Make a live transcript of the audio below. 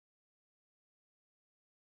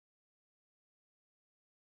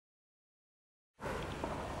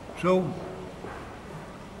So,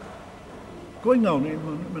 going on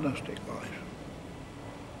in monastic life,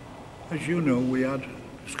 as you know, we had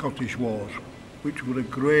Scottish Wars, which were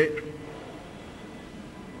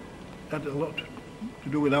had a lot to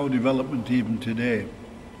do with our development even today.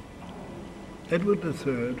 Edward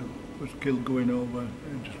III was killed going over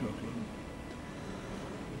into Scotland.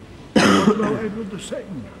 What about Edward II?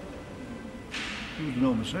 He was an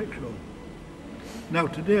homosexual. Now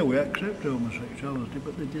today we accept homosexuality,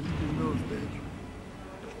 but they didn't in those days.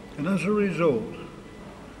 And as a result,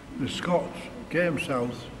 the Scots came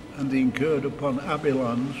south and they incurred upon abbey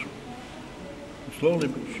lands. Slowly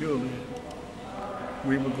but surely,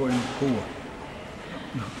 we were going poor.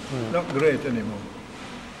 Not great anymore.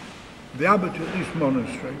 The abbot at this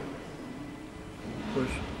monastery was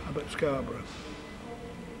Abbot Scarborough.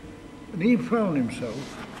 And he found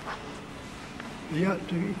himself, he had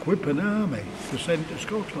to equip an army to send to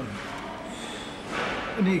Scotland.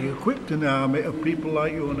 And he equipped an army of people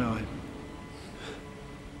like you and I,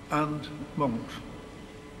 and monks.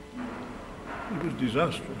 It was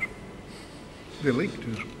disastrous. They licked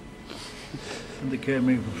us, and they came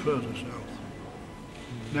even further south.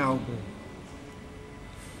 Now,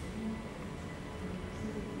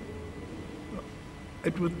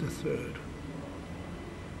 Edward III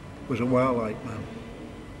was a warlike man,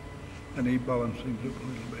 and he balanced things up a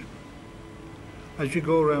little bit. As you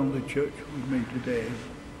go around the church with me today,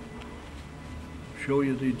 show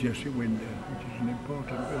you the Jesse window, which is an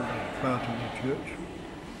important building, part of the church.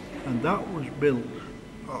 And that was built,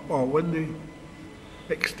 or when they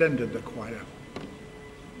extended the choir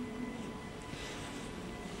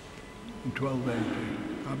in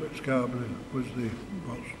 1280, Abbot Scarborough was the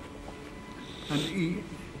boss. And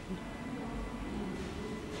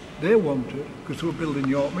they wanted, because they were building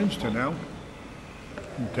York Minster now,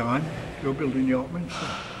 in time, they were building York Minster.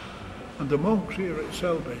 And the monks here at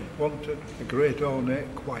Selby wanted a great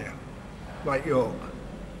ornate choir, like York.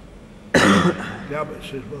 The abbot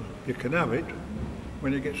says, well, you can have it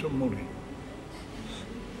when you get some money.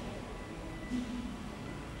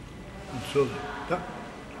 And so that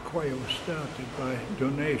choir was started by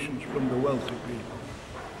donations from the wealthy people.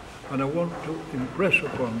 And I want to impress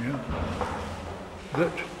upon you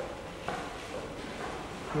that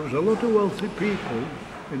there was a lot of wealthy people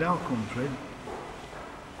in our country,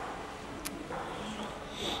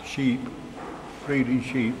 sheep, breeding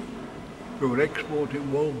sheep, who were exporting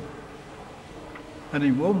wool. And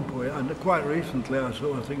in one point, and quite recently I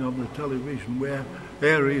saw a thing on the television where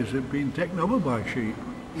areas had been taken over by sheep,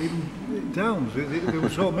 even in towns, there were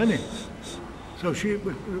so many. So sheep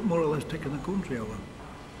were more or less taking the country over.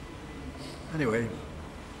 Anyway,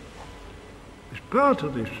 it's part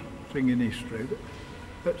of this thing in history that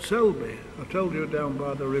at Selby, I told you down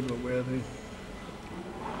by the river where they,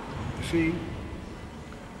 you see,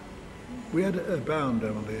 we had a barn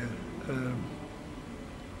down there,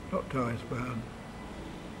 not Tythe barn.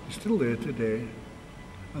 It's still there today,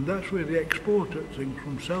 and that's where they exported things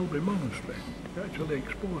from Selby Monastery. They actually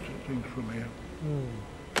exported things from here.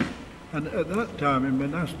 And at that time, in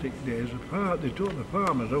monastic days, they taught the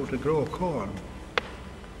farmers how to grow corn,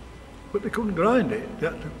 but they couldn't grind it. They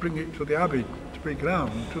had to bring it to the abbey to be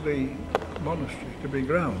ground, to the monastery to be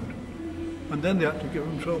ground, and then they had to give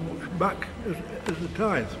them so much back as a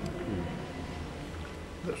tithe.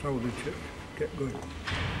 That's how the church kept going.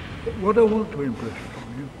 But what I want to impress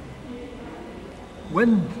upon you,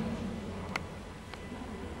 when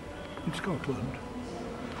in Scotland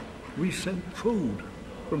we sent food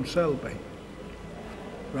from Selby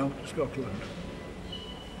round to Scotland,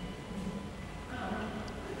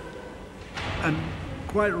 and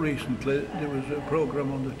quite recently there was a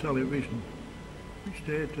programme on the television which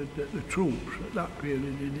stated that the troops at that period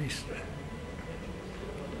in history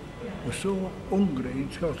were so hungry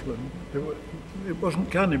in Scotland, it wasn't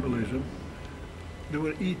cannibalism, they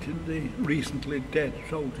were eating the recently dead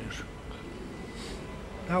soldiers.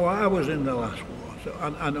 Now I was in the last war, so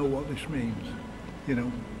I know what this means, you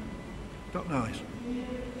know, not nice.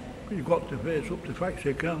 But you've got to face up to facts,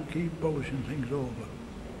 you can't keep polishing things over.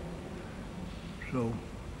 So,